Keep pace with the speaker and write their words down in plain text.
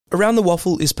Around the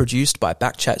Waffle is produced by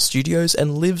Backchat Studios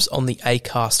and lives on the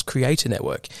Acast Creator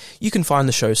Network. You can find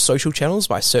the show's social channels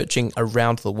by searching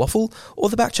Around the Waffle or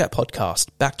the Backchat podcast,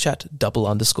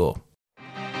 Backchat_.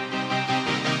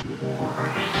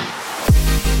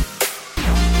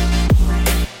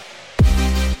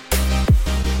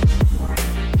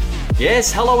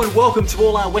 Yes, hello and welcome to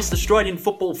all our West Australian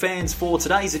football fans for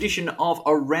today's edition of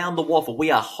Around the Waffle. We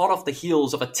are hot off the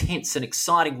heels of a tense and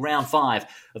exciting round 5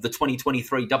 of the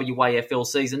 2023 WAFL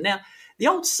season. Now, the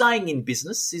old saying in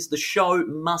business is the show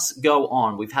must go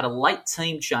on. We've had a late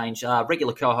team change.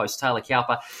 Regular co-host Taylor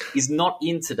Cowper is not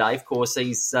in today. Of course,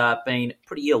 he's been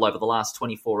pretty ill over the last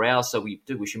 24 hours, so we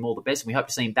do wish him all the best. And we hope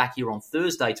to see him back here on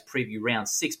Thursday to preview round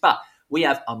 6. But we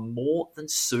have a more than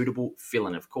suitable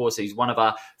fill-in. Of course, he's one of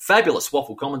our fabulous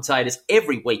Waffle commentators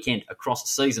every weekend across the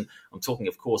season. I'm talking,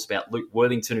 of course, about Luke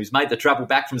Worthington, who's made the travel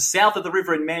back from south of the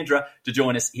river in Mandurah to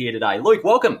join us here today. Luke,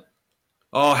 welcome.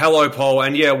 Oh, hello, Paul.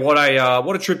 And yeah, what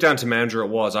a trip down to Mandurah it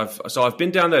was. I've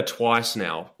been down there twice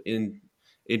now. In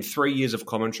 3 years of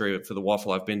commentary for the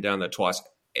Waffle, I've been down there twice.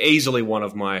 Easily one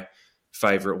of my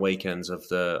favourite weekends of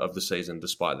the season,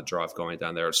 despite the drive going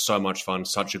down there. It's so much fun,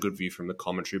 such a good view from the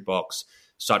commentary box,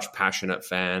 such passionate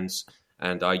fans,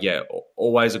 and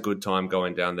always a good time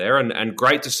going down there. And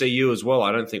great to see you as well.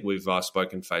 I don't think we've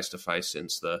spoken face to face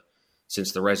since the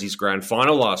Resi's Grand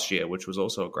Final last year, which was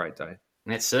also a great day.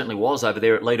 It certainly was over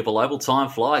there at Leederville Oval. Time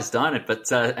flies, don't it?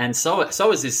 But and so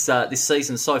is this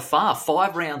season so far.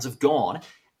 5 rounds have gone.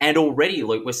 And already,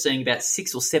 Luke, we're seeing about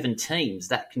 6 or 7 teams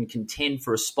that can contend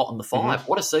for a spot in the 5. Mm-hmm.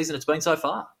 What a season it's been so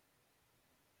far.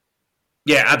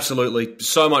 Yeah, absolutely.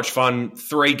 So much fun.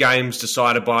 3 games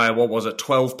decided by,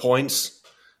 12 points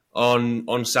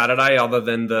on Saturday, other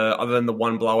than the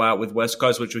one blowout with West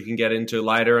Coast, which we can get into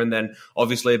later, and then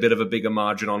obviously a bit of a bigger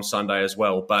margin on Sunday as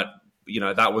well. But,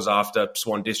 that was after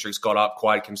Swan Districts got up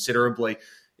quite considerably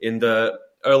in the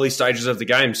early stages of the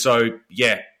game. So,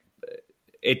 yeah,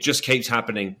 it just keeps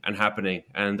happening, and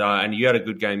you had a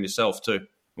good game yourself too.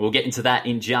 We'll get into that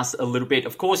in just a little bit.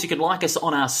 Of course, you can like us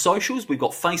on our socials. We've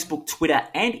got Facebook, Twitter,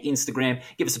 and Instagram.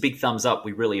 Give us a big thumbs up.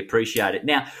 We really appreciate it.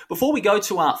 Now, before we go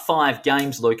to our 5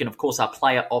 games, Luke, and of course our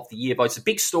Player of the Year votes, a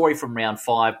big story from round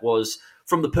 5 was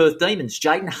from the Perth Demons,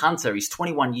 Jaden Hunter. He's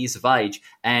 21 years of age,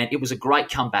 and it was a great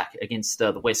comeback against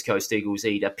the West Coast Eagles.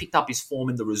 He picked up his form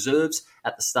in the reserves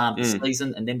at the start of the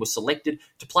season and then was selected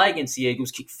to play against the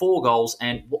Eagles, kicked 4 goals,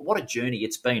 and what a journey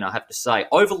it's been, I have to say.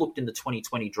 Overlooked in the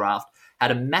 2020 draft,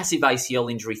 had a massive ACL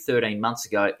injury 13 months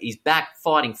ago. He's back,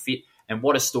 fighting fit, and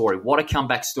what a story. What a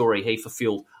comeback story he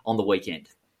fulfilled on the weekend.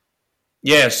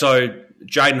 Yeah, so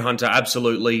Jaden Hunter,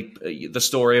 absolutely the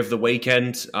story of the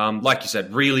weekend. Like you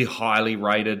said, really highly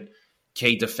rated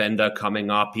key defender coming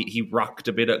up. He rucked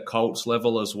a bit at Colts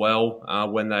level as well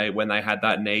when they had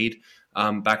that need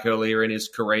back earlier in his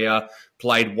career.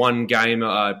 Played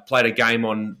a game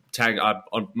on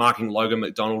marking Logan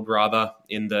McDonald rather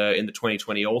in the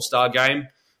 2020 All-Star game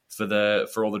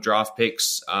for all the draft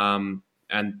picks. And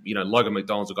Logan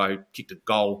McDonald's a guy who kicked a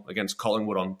goal against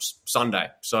Collingwood on Sunday.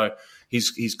 So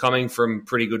he's coming from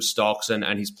pretty good stocks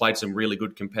and he's played some really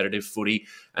good competitive footy.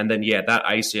 And then, that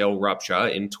ACL rupture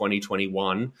in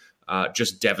 2021,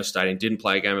 just devastating. Didn't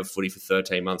play a game of footy for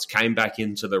 13 months. Came back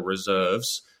into the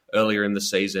reserves earlier in the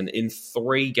season. In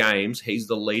 3 games, he's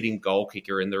the leading goal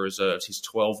kicker in the reserves. He's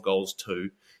 12 goals,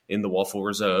 2 in the Waffle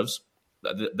reserves.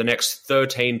 The next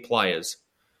 13 players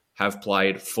have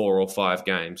played 4 or 5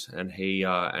 games, and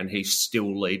he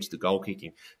still leads the goal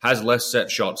kicking. Has less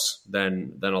set shots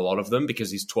than a lot of them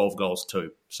because he's 12 goals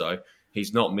too. So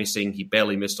he's not missing. He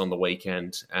barely missed on the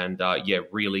weekend, and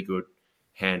really good,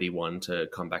 handy one to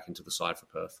come back into the side for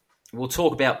Perth. We'll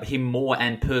talk about him more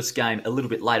and Perth's game a little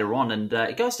bit later on, and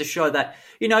it goes to show that,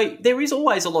 there is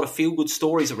always a lot of feel-good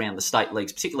stories around the state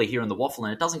leagues, particularly here in the Waffle,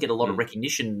 and it doesn't get a lot of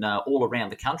recognition all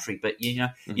around the country, but, you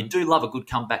do love a good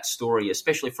comeback story,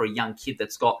 especially for a young kid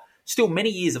that's got still many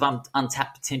years of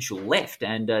untapped potential left,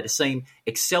 and to see him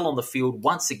excel on the field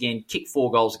once again, kick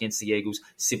 4 goals against the Eagles,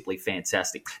 simply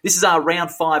fantastic. This is our Round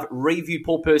 5 review.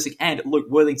 Paul Persick and Luke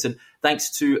Worthington,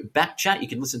 thanks to Backchat. You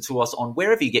can listen to us on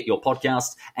wherever you get your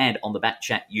podcasts and on the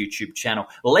Backchat YouTube channel.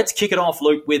 Let's kick it off,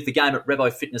 Luke, with the game at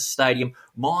Revo Fitness Stadium.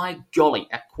 My golly,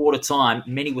 at quarter time,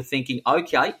 many were thinking,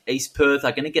 okay, East Perth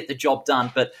are going to get the job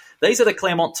done, but these are the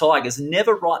Claremont Tigers.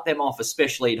 Never write them off,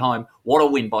 especially at home. What a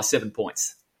win by 7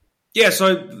 points. Yeah,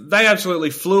 so they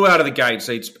absolutely flew out of the gates,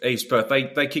 East Perth.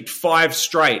 They kicked 5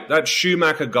 straight. That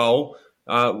Schumacher goal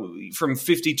from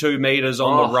 52 metres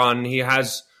on the run. He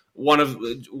has one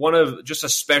of just a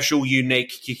special,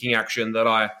 unique kicking action that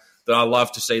I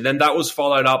love to see. Then that was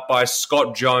followed up by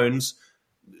Scott Jones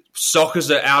soccers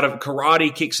it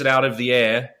karate kicks it out of the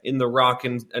air in the ruck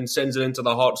and sends it into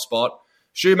the hot spot.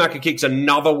 Schumacher kicks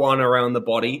another one around the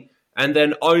body, and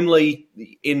then only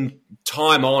in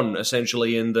time on,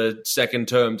 essentially in the second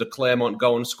term, to Claremont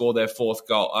go and score their first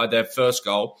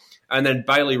goal. And then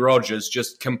Bailey Rogers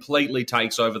just completely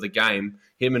takes over the game,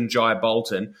 him and Jai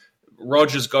Bolton.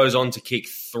 Rogers goes on to kick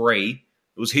 3.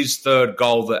 It was his third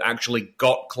goal that actually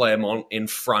got Claremont in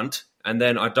front, and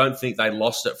then I don't think they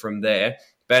lost it from there.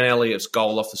 Ben Elliott's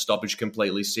goal off the stoppage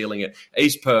completely sealing it.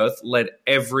 East Perth led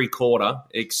every quarter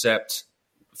except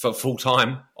for full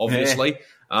time, obviously.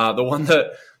 Yeah.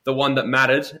 The one that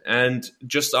mattered, and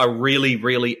just a really,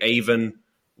 really even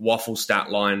waffle stat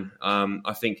line.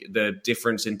 I think the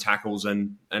difference in tackles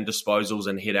and disposals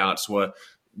and hitouts were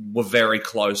very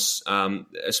close,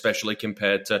 especially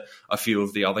compared to a few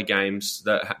of the other games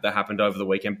that happened over the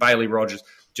weekend. Bailey Rogers,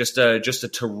 just a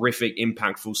terrific,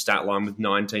 impactful stat line with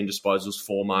 19 disposals,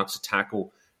 4 marks a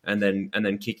tackle, and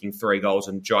then kicking 3 goals.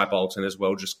 And Jai Bolton as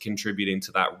well, just contributing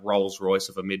to that Rolls Royce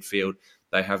of a midfield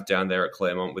they have down there at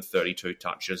Claremont with 32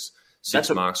 touches,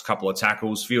 6 marks, couple of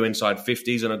tackles, few inside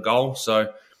 50s and a goal.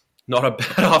 So not a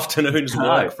bad afternoon's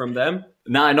work from them.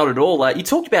 No, not at all. You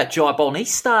talked about Jai Bolton. He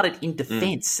started in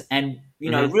defence and,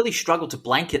 really struggled to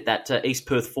blanket that East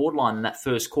Perth forward line in that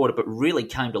first quarter, but really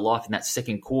came to life in that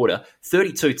second quarter.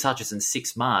 32 touches and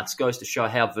 6 marks goes to show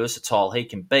how versatile he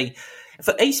can be.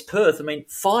 For East Perth,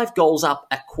 5 goals up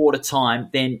at quarter time,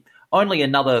 then only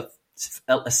another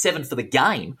 7 for the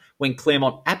game when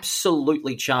Claremont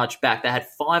absolutely charged back. They had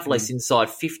 5 less inside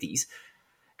 50s.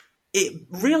 It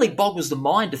really boggles the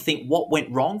mind to think what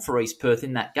went wrong for East Perth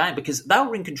in that game, because they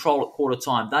were in control at quarter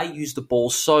time. They used the ball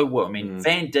so well.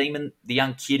 Van Diemen, the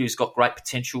young kid who's got great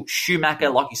potential. Schumacher,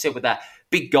 like you said, with that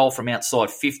big goal from outside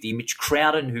 50. Mitch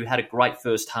Crowden, who had a great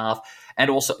first half. And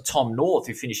also Tom North,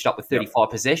 who finished up with 35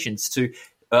 possessions to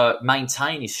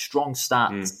maintain his strong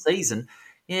start to the season.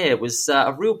 Yeah, it was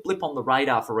a real blip on the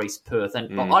radar for East Perth,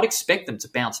 and I'd expect them to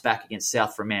bounce back against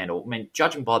South Fremantle.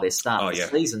 Judging by their start this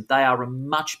season, they are a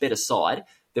much better side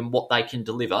than what they can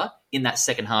deliver in that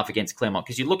second half against Claremont,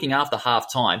 because you're looking after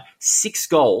half-time, 6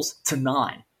 goals to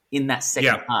 9 in that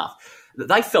second half.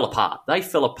 They fell apart,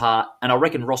 and I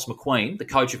reckon Ross McQueen, the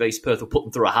coach of East Perth, will put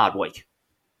them through a hard week.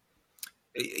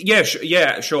 Yeah,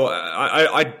 sure.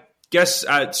 I guess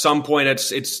at some point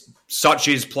it's such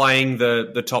is playing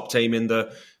the top team in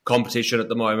the competition at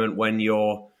the moment when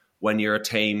you're a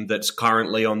team that's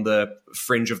currently on the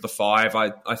fringe of the 5.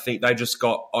 I think they just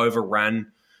got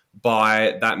overran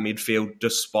by that midfield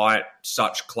despite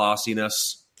such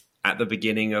classiness at the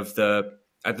beginning of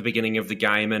the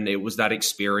game, and it was that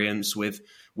experience with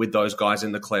those guys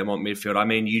in the Claremont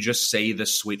midfield. You just see the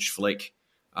switch flick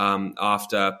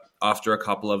after a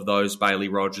couple of those Bailey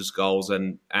Rogers goals,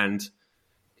 and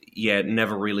it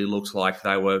never really looked like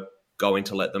they were going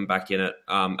to let them back in it.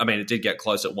 It did get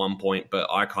close at one point, but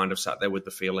I kind of sat there with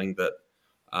the feeling that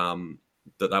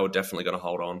that they were definitely going to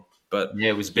hold on. But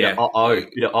it was a bit of uh-oh.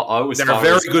 They're a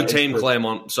very good team,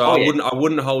 Claremont. So I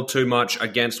wouldn't hold too much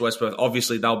against West Perth.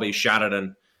 Obviously, they'll be shattered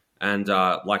and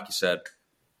like you said,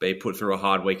 be put through a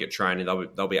hard week at training.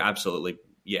 They'll be absolutely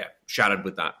shattered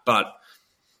with that. But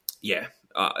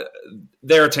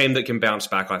they're a team that can bounce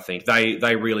back. I think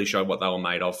they really showed what they were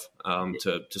made of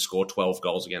to score 12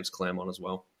 goals against Claremont as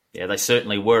well. Yeah, they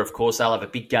certainly were. Of course, they'll have a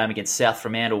big game against South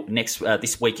Fremantle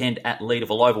this weekend at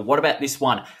Leederville Oval. What about this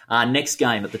one? Next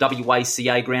game at the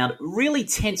WACA ground, really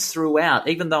tense throughout.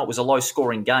 Even though it was a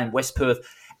low-scoring game, West Perth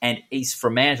and East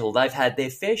Fremantle, they've had their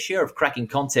fair share of cracking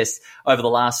contests over the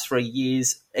last 3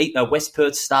 years. West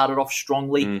Perth started off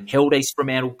strongly, held East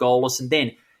Fremantle goalless, and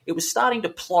then it was starting to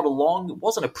plod along. It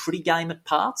wasn't a pretty game at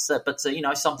parts, but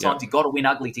sometimes you've got to win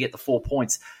ugly to get the 4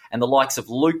 points. And the likes of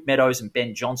Luke Meadows and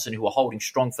Ben Johnson, who are holding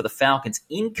strong for the Falcons.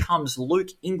 In comes Luke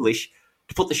English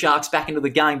to put the Sharks back into the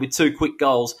game with 2 quick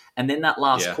goals. And then that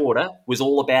last quarter was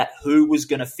all about who was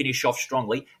going to finish off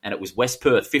strongly, and it was West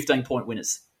Perth, 15-point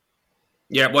winners.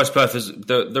 Yeah, West Perth is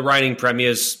the reigning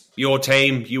premiers. Your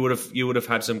team, you would have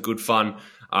had some good fun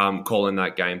calling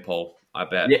that game, Paul. I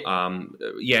bet.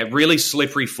 Really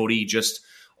slippery footy, just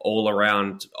all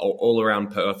around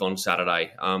Perth on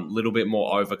Saturday. Little bit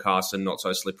more overcast and not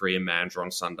so slippery in Mandurah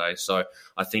on Sunday. So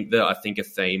I think a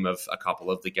theme of a couple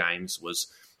of the games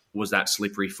was that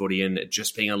slippery footy and it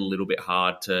just being a little bit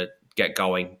hard to get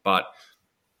going. But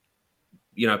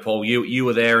Paul, you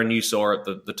were there and you saw it.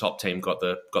 The top team got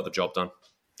the job done.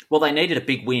 Well, they needed a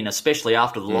big win, especially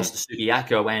after the loss to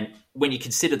Subiaco, and when you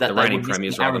consider that the they reigning were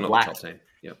premiers Aaron rather Black. not the top team.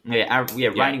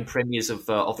 Reigning premiers of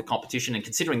the competition, and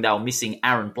considering they were missing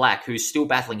Aaron Black, who's still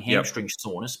battling hamstring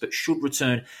soreness, but should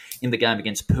return in the game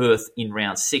against Perth in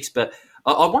round 6. But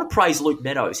I want to praise Luke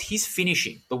Meadows. His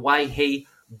finishing, the way he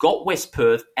got West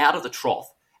Perth out of the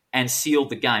trough and sealed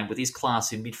the game with his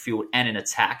class in midfield and in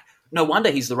attack. No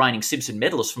wonder he's the reigning Simpson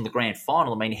medalist from the grand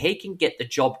final. I mean, he can get the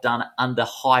job done under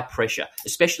high pressure,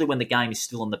 especially when the game is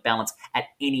still in the balance at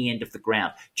any end of the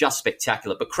ground. Just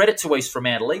spectacular. But credit to East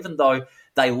Fremantle, even though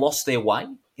they lost their way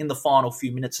in the final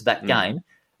few minutes of that game,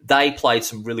 they played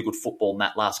some really good football in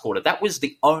that last quarter. That was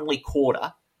the only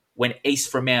quarter when East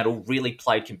Fremantle really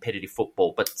played competitive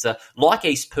football. But like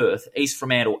East Perth, East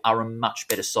Fremantle are a much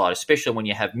better side, especially when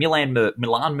you have Milan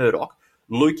Murdoch,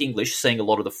 Luke English seeing a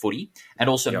lot of the footy, and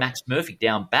also Max Murphy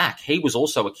down back. He was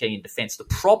also a key in defence. The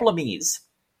problem is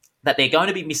that they're going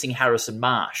to be missing Harrison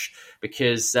Marsh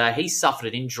because he suffered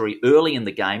an injury early in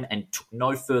the game and took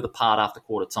no further part after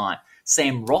quarter time.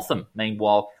 Sam Rotham,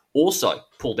 meanwhile, also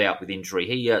pulled out with injury.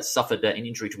 He suffered an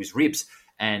injury to his ribs,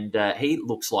 and he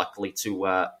looks likely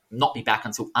to not be back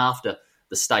until after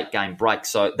the state game break.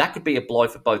 So that could be a blow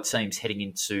for both teams heading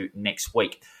into next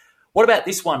week. What about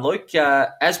this one, Luke?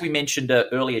 As we mentioned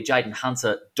earlier, Jaden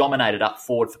Hunter dominated up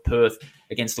forward for Perth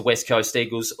against the West Coast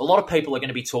Eagles. A lot of people are going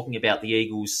to be talking about the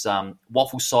Eagles'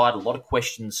 waffle side, a lot of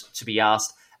questions to be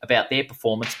asked about their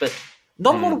performance, but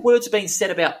not a lot of words are being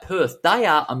said about Perth. They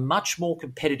are a much more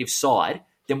competitive side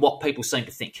than what people seem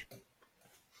to think.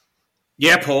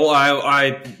 Yeah, Paul,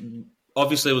 I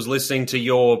obviously was listening to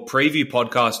your preview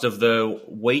podcast of the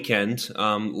weekend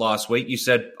last week. You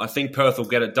said, I think Perth will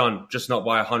get it done, just not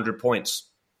by 100 points.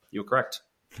 You're correct.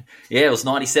 Yeah, it was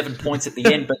 97 points at the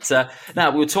end. But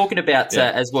no, we were talking about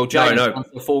as well, Jaden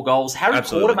Hunter, 4 goals. Harry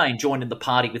Quartermain joined in the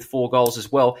party with 4 goals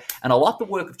as well. And I like the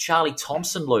work of Charlie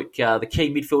Thompson, Luke, the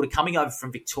key midfielder coming over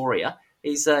from Victoria.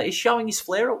 He's showing his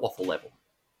flair at waffle level.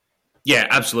 Yeah,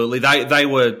 absolutely. They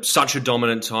were such a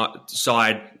dominant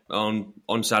side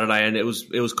on Saturday, and it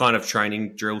was kind of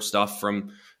training drill stuff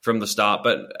from the start,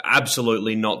 but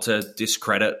absolutely not to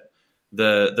discredit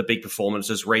the big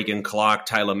performances. Regan Clark,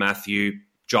 Taylor Matthew,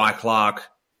 Jai Clark,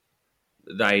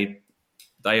 they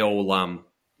all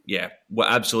were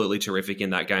absolutely terrific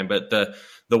in that game. But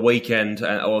the weekend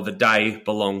or the day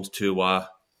belonged to Hunter.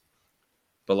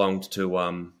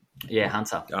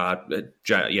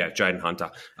 Jaden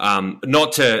Hunter.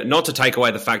 Not to take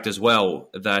away the fact as well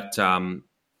that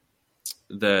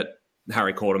that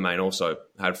Harry Quartermain also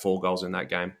had 4 goals in that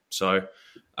game. So,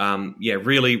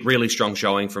 really, really strong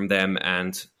showing from them.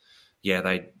 And,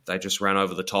 they just ran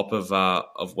over the top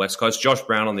of West Coast. Josh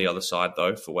Brown on the other side,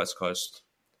 though, for West Coast,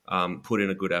 put in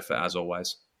a good effort, as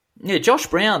always. Yeah, Josh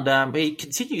Brown, he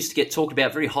continues to get talked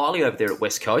about very highly over there at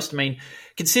West Coast. I mean,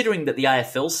 considering that the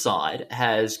AFL side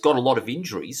has got a lot of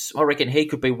injuries, I reckon he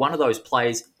could be one of those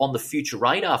players on the future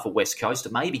radar for West Coast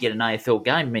to maybe get an AFL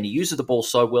game. I mean, he uses the ball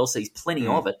so well, sees plenty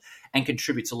of it, and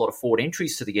contributes a lot of forward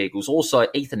entries to the Eagles. Also,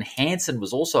 Ethan Hansen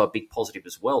was also a big positive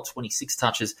as well, 26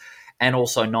 touches and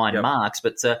also 9 marks.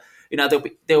 But,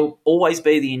 there'll always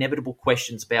be the inevitable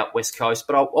questions about West Coast.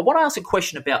 But I want to ask a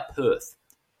question about Perth.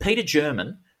 Peter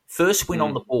German, first win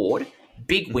on the board,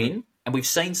 big win, and we've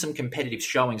seen some competitive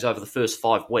showings over the first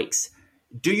 5 weeks.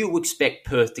 Do you expect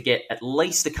Perth to get at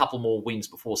least a couple more wins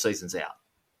before season's out?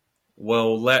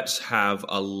 Well, let's have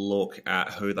a look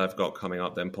at who they've got coming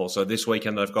up then, Paul. So this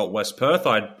weekend they've got West Perth.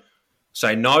 I'd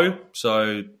say no.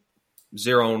 So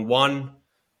 0-1.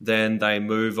 Then they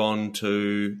move on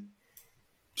to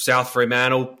South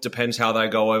Fremantle. Depends how they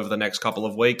go over the next couple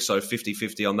of weeks. So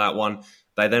 50-50 on that one.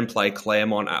 They then play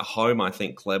Claremont at home. I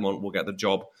think Claremont will get the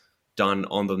job done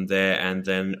on them there. And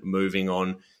then moving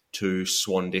on to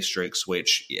Swan Districts,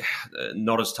 which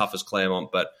not as tough as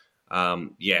Claremont, but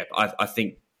I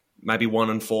think maybe 1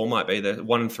 and 4 might be there.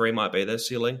 1 and 3 might be their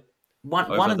ceiling.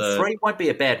 1 and 3 won't be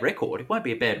a bad record. It won't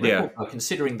be a bad record,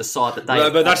 considering the side that they.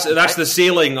 No, but that's the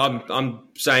ceiling. I'm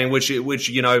saying, which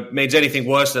means anything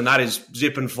worse than that is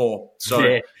zip and 4.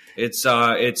 So it's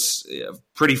a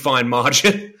pretty fine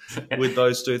margin with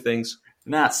those two things.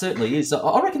 No, it certainly is.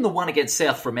 I reckon the one against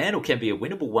South Fremantle can be a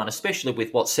winnable one, especially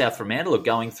with what South Fremantle are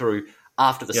going through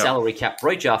after the salary cap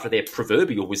breach, after their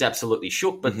proverbial was absolutely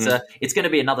shook. But it's going to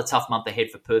be another tough month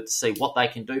ahead for Perth to see what they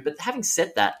can do. But having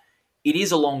said that, it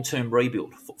is a long-term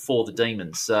rebuild for the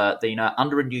Demons.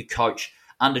 Under a new coach,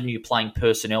 under new playing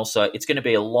personnel, so it's going to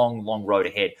be a long, long road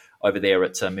ahead over there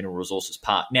at Mineral Resources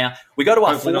Park. Now, we go to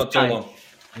our fourth game.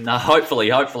 No, hopefully.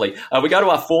 We go to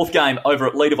our fourth game over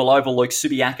at Leederville Oval, Luke.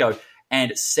 Subiaco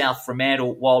and South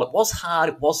Fremantle. While it was hard,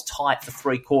 it was tight for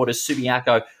 3 quarters.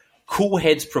 Subiaco, cool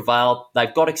heads prevailed.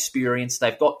 They've got experience.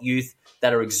 They've got youth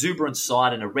that are exuberant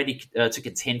side and are ready to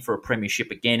contend for a premiership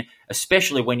again,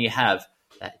 especially when you have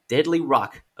that deadly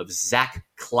ruck of Zach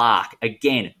Clark.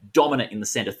 Again, dominant in the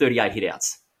centre, 38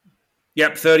 hitouts.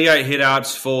 Yep, 38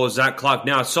 hitouts for Zach Clark.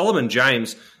 Now, Solomon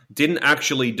James didn't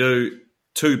actually do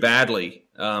too badly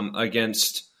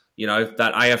against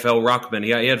that AFL ruckman.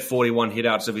 He had 41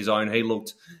 hitouts of his own. He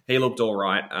looked all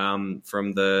right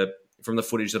from the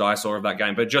footage that I saw of that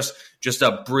game. But just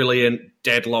a brilliant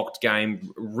deadlocked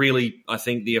game. Really, I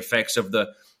think the effects of the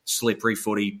slippery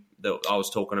footy that I was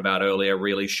talking about earlier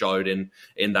really showed in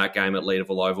that game at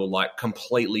Leederville Oval. Like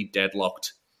completely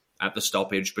deadlocked at the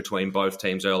stoppage between both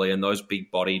teams early, and those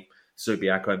big-bodied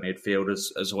Subiaco midfielders,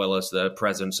 as well as the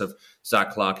presence of Zach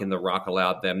Clark in the ruck,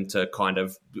 allowed them to kind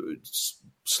of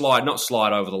not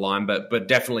slide over the line, but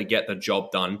definitely get the job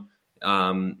done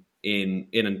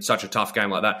in such a tough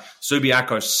game like that.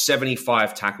 Subiaco,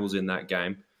 75 tackles in that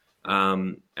game.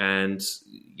 And,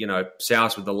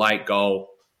 South with the late goal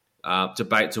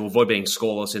to avoid being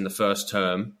scoreless in the first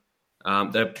term,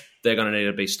 they're going to need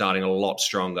to be starting a lot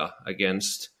stronger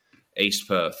against East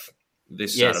Perth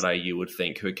this Saturday, you would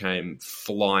think, who came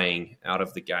flying out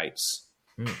of the gates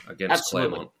against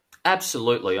Claremont.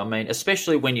 Absolutely. I mean,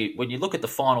 especially when you look at the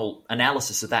final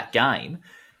analysis of that game,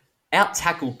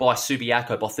 out-tackled by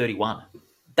Subiaco by 31.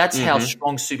 That's how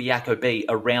strong Subiaco be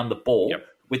around the ball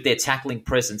with their tackling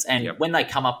presence. And when they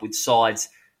come up with sides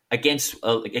against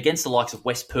the likes of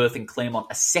West Perth and Claremont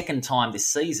a second time this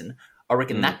season, I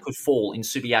reckon that could fall in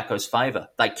Subiaco's favour.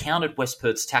 They countered West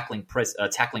Perth's tackling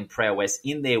prowess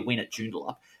in their win at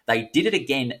Joondalup. They did it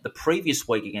again the previous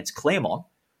week against Claremont.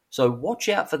 So watch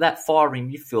out for that fiery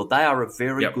midfield. They are a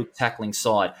very good tackling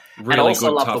side. Really and I also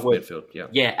good, love tough the work, midfield.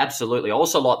 Yeah, absolutely. I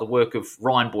also like the work of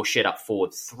Ryan Borchett up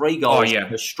forward. 3 goals in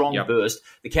a strong burst.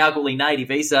 The Kalgoorlie native,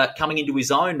 he's coming into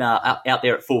his own out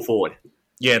there at full forward.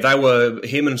 Yeah,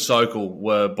 him and Sokol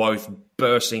were both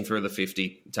bursting through the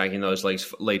 50, taking those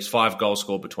leads, 5 goals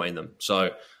scored between them. So,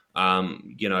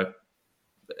 you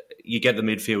get the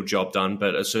midfield job done,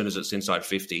 but as soon as it's inside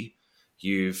 50,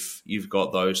 you've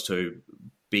got those two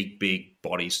big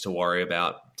bodies to worry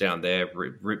about down there.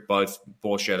 Both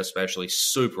Borchett especially,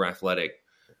 super athletic.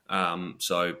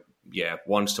 So, yeah,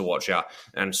 ones to watch out.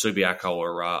 And Subiaco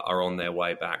are on their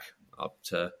way back up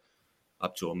to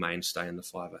a mainstay in the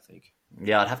 5, I think.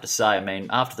 Yeah, I'd have to say, I mean,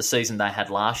 after the season they had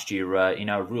last year,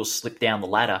 a real slip down the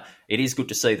ladder, it is good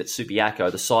to see that Subiaco,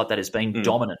 the side that has been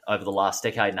dominant over the last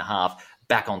decade and a half,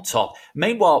 back on top.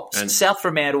 Meanwhile, South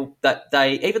Fremantle,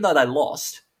 even though they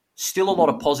lost, still a lot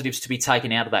of positives to be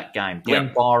taken out of that game.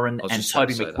 Glenn Byron and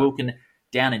Toby McWilkin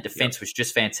down in defence was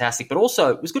just fantastic. But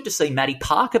also, it was good to see Matty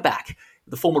Parker back,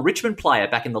 the former Richmond player,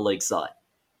 back in the league side.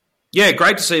 Yeah,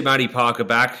 great to see Matty Parker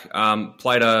back.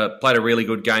 Played a really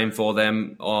good game for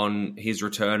them on his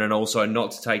return, and also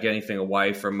not to take anything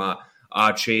away from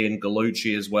Archie and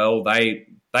Gallucci as well. They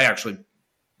actually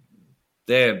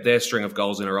their string of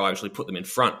goals in a row actually put them in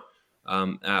front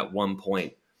at one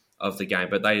point of the game,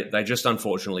 but they just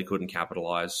unfortunately couldn't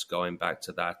capitalise. Going back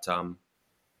to that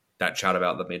chat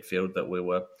about the midfield that we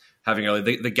were having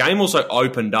earlier, the game also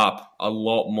opened up a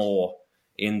lot more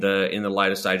in the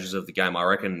later stages of the game. I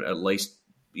reckon at least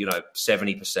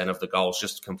 70% of the goals,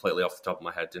 just completely off the top of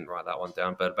my head, didn't write that one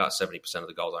down, but about 70% of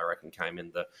the goals I reckon came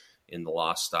in the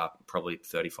last probably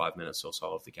 35 minutes or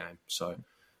so of the game. So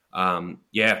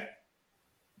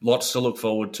lots to look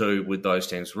forward to with those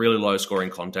teams. Really low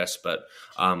scoring contests, but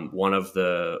one of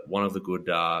the good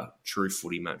true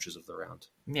footy matches of the round.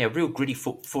 Yeah, real gritty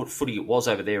footy it was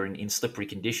over there in slippery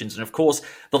conditions. And of course,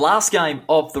 the last game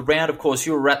of the round, of course,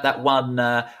 you were at that one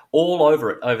all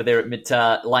over it over there at Mid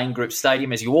Lane Group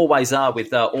Stadium, as you always are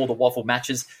with all the waffle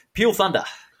matches. Peel Thunder,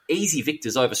 easy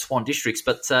victors over Swan Districts,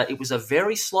 but it was a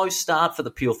very slow start for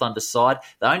the Peel Thunder side.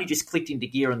 They only just clicked into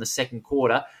gear in the second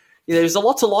quarter. There's a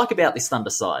lot to like about this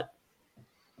Thunder side.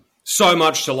 So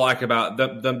much to like about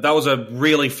that was a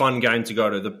really fun game to go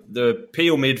to. The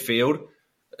Peel midfield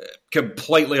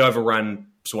completely overran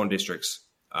Swan Districts.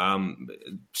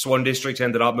 Swan Districts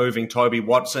ended up moving Toby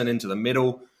Watson into the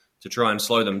middle to try and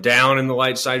slow them down in the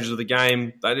late stages of the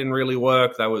game. That didn't really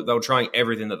work. They were trying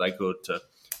everything that they could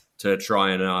to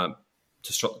try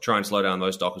and slow down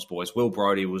those Dockers boys. Will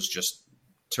Brodie was just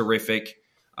terrific.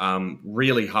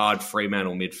 Really hard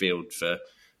Fremantle midfield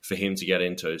for him to get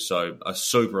into. So a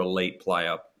super elite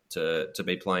player to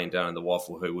be playing down in the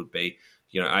Waffle, who would be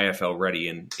AFL ready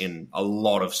in a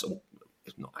lot of,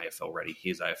 not AFL ready, he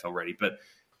is AFL ready, but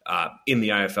in the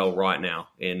AFL right now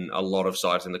in a lot of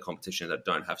sides in the competition that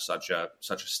don't have such a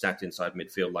stacked inside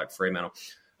midfield like Fremantle.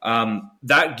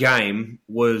 That game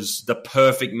was the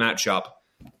perfect matchup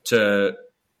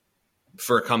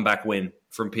for a comeback win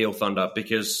from Peel Thunder,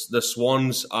 because the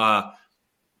Swans are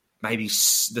maybe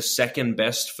the second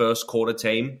best first quarter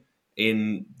team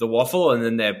in the Waffle, and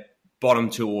then they're bottom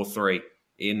 2 or 3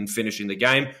 in finishing the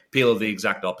game. Peel are the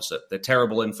exact opposite. They're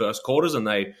terrible in first quarters, and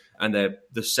they're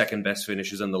the second best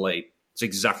finishers in the league. It's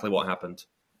exactly what happened.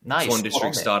 Nice. Swan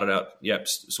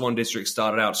District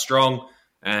started out strong,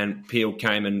 and Peel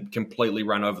came and completely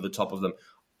ran over the top of them.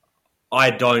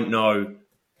 I don't know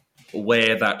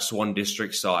where that Swan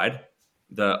District side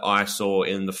that I saw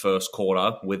in the first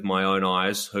quarter with my own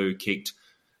eyes, who kicked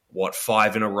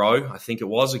 5 in a row, I think it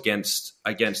was, against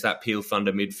that Peel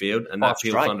Thunder midfield and that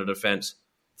Peel Thunder defence.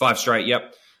 5 straight,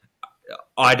 yep.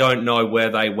 I don't know where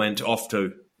they went off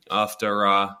to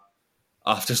after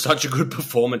such a good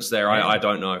performance there. I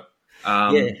don't know.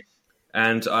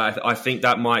 And I think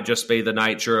that might just be the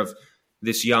nature of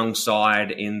this young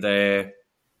side in their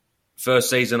first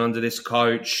season under this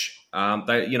coach.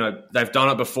 They've done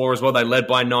it before as well. They led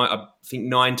by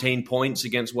 19 points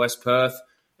against West Perth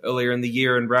earlier in the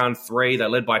year in round 3. They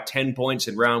led by 10 points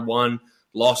in round 1,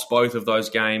 lost both of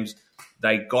those games.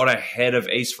 They got ahead of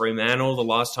East Fremantle the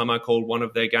last time I called one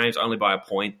of their games, only by a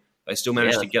point. They still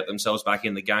managed to get themselves back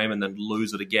in the game and then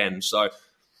lose it again. So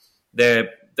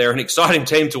they're an exciting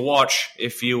team to watch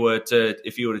if you were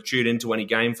to tune into any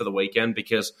game for the weekend,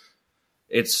 because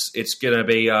it's going to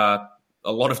be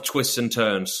a lot of twists and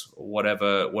turns,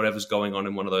 whatever's going on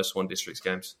in one of those Swan Districts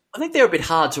games. I think they're a bit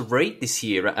hard to read this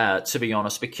year, to be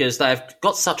honest, because they've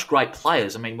got such great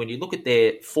players. I mean, when you look at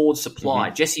their forward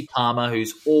supply, Jesse Palmer,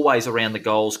 who's always around the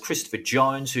goals, Christopher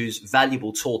Jones, who's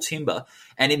valuable tall timber,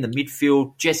 and in the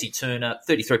midfield, Jesse Turner,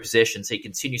 33 possessions. He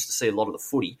continues to see a lot of the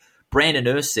footy. Brandon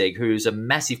Urseg, who's a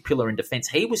massive pillar in defence.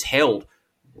 He was held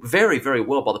very, very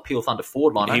well by the Peel Thunder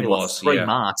forward line. Only lost 3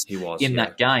 marks in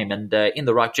that game. And in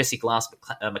the ruck, Jesse Glass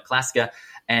McClasker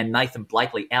and Nathan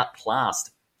Blakely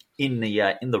outclassed in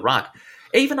the ruck.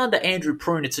 Even under Andrew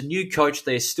Prune, it's a new coach.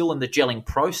 They're still in the gelling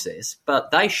process,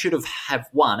 but they should have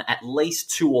won at least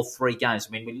 2 or 3 games.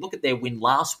 I mean, when you look at their win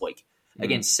last week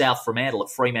against South Fremantle at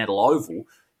Fremantle Oval,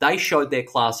 they showed their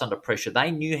class under pressure. They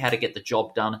knew how to get the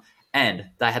job done, and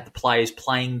they had the players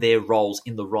playing their roles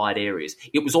in the right areas.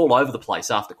 It was all over the place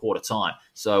after quarter time.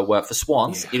 So for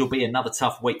Swans, it'll be another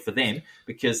tough week for them,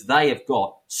 because they have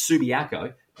got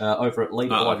Subiaco over at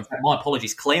Leverpool. In fact, my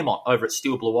apologies, Claremont over at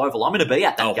Steel Blue Oval. I'm going to be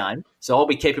at that game, so I'll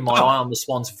be keeping my eye on the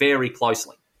Swans very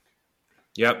closely.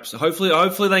 Yep. So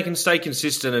hopefully they can stay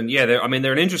consistent. And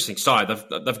they're an interesting side.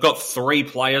 They've got 3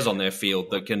 players on their field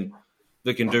that can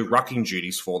do rucking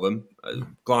duties for them: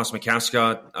 Glass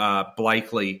McCasker,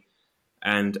 Blakely,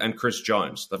 and Chris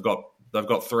Jones. They've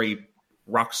got 3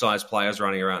 ruck-sized players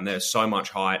running around. There's so much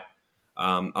height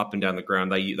up and down the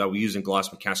ground. They were using Glass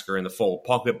McCasker in the forward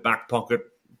pocket,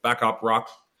 back up ruck.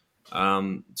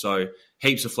 So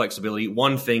heaps of flexibility.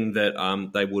 One thing that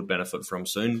they would benefit from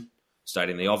soon,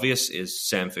 stating the obvious, is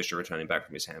Sam Fisher returning back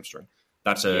from his hamstring.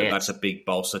 That's a big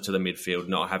bolster to the midfield,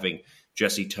 not having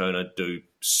Jesse Turner do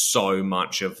so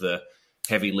much of the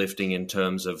heavy lifting in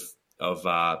terms of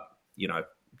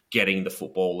getting the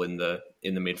football in the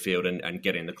midfield and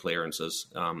getting the clearances.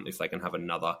 If they can have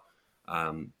another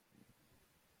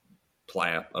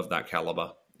player of that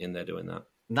caliber in there doing that.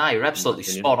 No, you're absolutely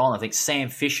spot on. I think Sam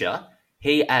Fisher,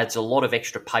 he adds a lot of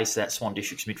extra pace to that Swan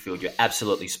District's midfield. You're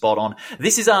absolutely spot on.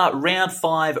 This is our Round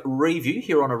 5 review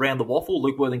here on Around the Waffle.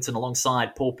 Luke Worthington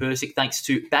alongside Paul Persick. Thanks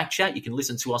to Backchat. You can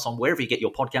listen to us on wherever you get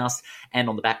your podcast and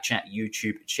on the Backchat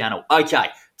YouTube channel. Okay,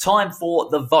 time for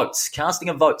the votes. Casting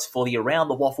of votes for the Around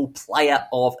the Waffle Player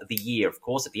of the Year. Of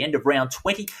course, at the end of round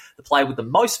 20, the player with the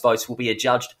most votes will be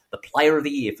adjudged the Player of the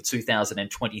Year for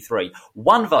 2023.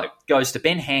 1 vote goes to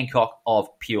Ben Hancock of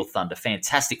Peel Thunder.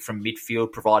 Fantastic from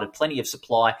midfield, provided plenty of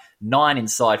supply, 9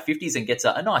 inside 50s, and gets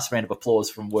a nice round of applause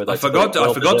from Worthington.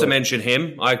 I forgot to mention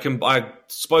him. I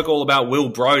spoke all about Will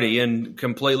Brodie and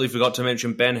completely forgot to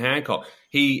mention Ben Hancock.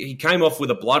 He came off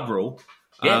with a blood rule.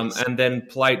 Yes. And then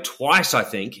played twice, I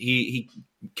think. He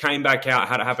came back out,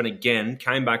 had it happen again,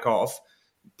 came back off,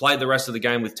 played the rest of the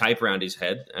game with tape around his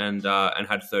head, and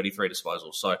had 33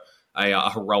 disposals. So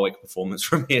a heroic performance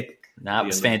from him. No, it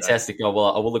was fantastic. I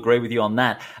will agree with you on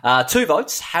that. 2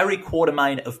 votes, Harry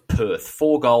Quartermain of Perth.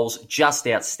 4 goals, just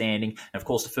outstanding. And, of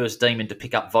course, the first Demon to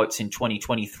pick up votes in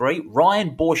 2023.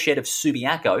 Ryan Borchett of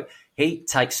Subiaco. He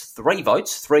takes 3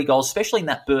 votes, 3 goals, especially in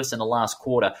that burst in the last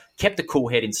quarter. Kept a cool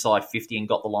head inside 50 and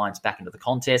got the Lions back into the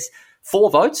contest. 4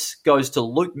 votes goes to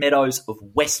Luke Meadows of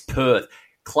West Perth.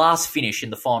 Class finish in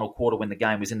the final quarter when the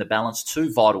game was in the balance.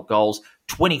 2 vital goals,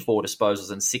 24 disposals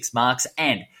and 6 marks.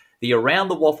 And the Around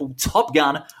the Waffle top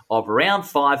gun of round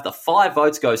 5, the 5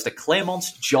 votes goes to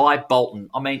Claremont's Jai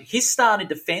Bolton. I mean, his start in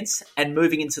defence and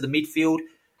moving into the midfield,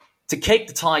 to keep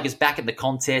the Tigers back in the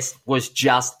contest was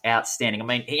just outstanding. I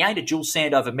mean, he ain't a dual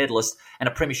Sandover medalist and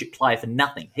a premiership player for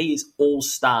nothing. He is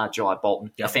all-star, Jai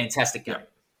Bolton. Yep. A fantastic game.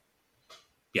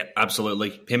 Yeah,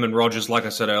 absolutely. Him and Rogers, like I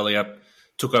said earlier,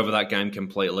 took over that game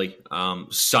completely.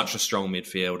 Such a strong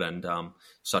midfield and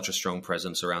such a strong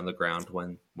presence around the ground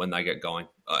when they get going.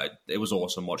 It was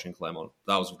awesome watching Claremont.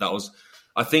 That was.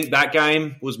 I think that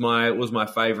game was my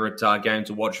favourite game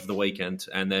to watch of the weekend.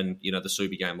 And then the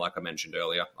Subi game, like I mentioned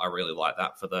earlier, I really like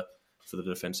that for the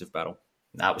defensive battle.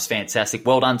 That was fantastic.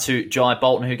 Well done to Jai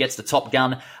Bolton, who gets the Top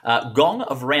Gun gong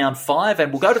of round 5.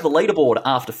 And we'll go to the leaderboard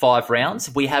after 5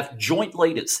 rounds. We have joint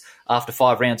leaders after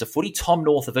 5 rounds of footy. Tom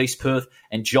North of East Perth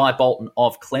and Jai Bolton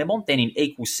of Claremont. Then in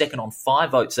equal second on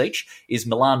 5 votes each is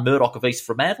Milan Murdoch of East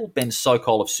Fremantle, Ben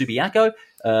Sokol of Subiaco,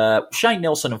 Shane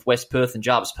Nelson of West Perth and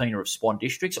Jarvis Pena of Swan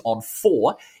Districts. On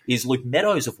 4 is Luke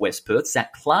Meadows of West Perth,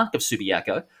 Zach Clark of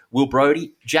Subiaco, Will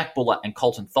Brodie, Jack Buller and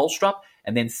Colton Tholstrup.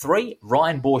 And then 3,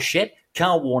 Ryan Borchett,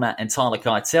 Carl Warner and Tyler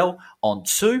Keitel. On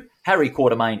 2, Harry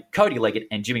Quartermain, Cody Leggett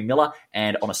and Jimmy Miller.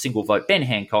 And on a single vote, Ben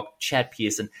Hancock, Chad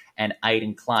Pearson and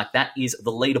Aidan Clark. That is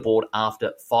the leaderboard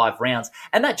after 5 rounds.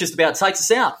 And that just about takes us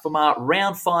out from our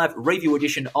round 5 review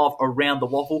edition of Around the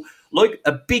Waffle. Luke,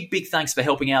 a big thanks for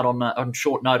helping out on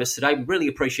short notice today. We really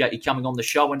appreciate you coming on the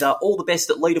show, and all the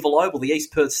best at Leaderville Oval, the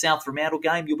East Perth South Fremantle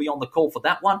game. You'll be on the call for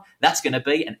that one. That's going to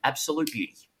be an absolute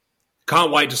beauty.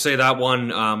 Can't wait to see that one.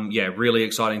 Really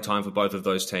exciting time for both of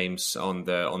those teams on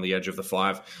the edge of the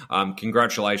 5.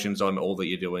 Congratulations on all that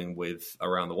you're doing with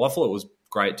Around the Waffle. It was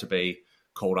great to be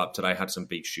called up today. Had some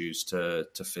big shoes to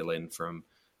fill in from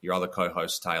your other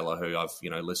co-host Taylor, who I've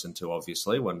listened to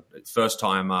obviously when first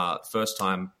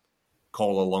time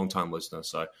caller, long time listener.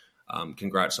 So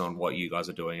congrats on what you guys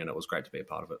are doing, and it was great to be a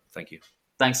part of it. Thank you.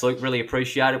 Thanks, Luke. Really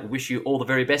appreciate it. We wish you all the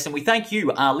very best. And we thank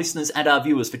you, our listeners and our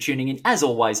viewers, for tuning in, as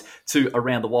always, to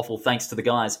Around the Waffle. Thanks to the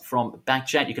guys from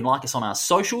Backchat. You can like us on our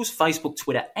socials, Facebook,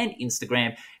 Twitter, and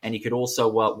Instagram. And you could also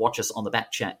watch us on the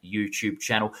Backchat YouTube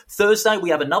channel. Thursday, we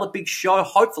have another big show.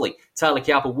 Hopefully, Taylor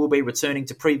Cowper will be returning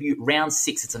to preview round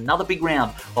 6. It's another big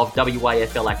round of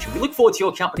WAFL action. We look forward to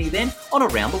your company then on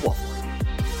Around the Waffle.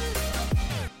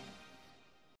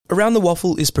 Around the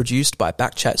Waffle is produced by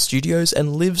Backchat Studios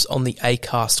and lives on the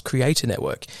Acast Creator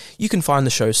Network. You can find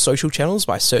the show's social channels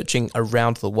by searching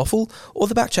Around the Waffle or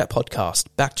the Backchat podcast,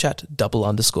 Backchat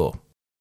 _.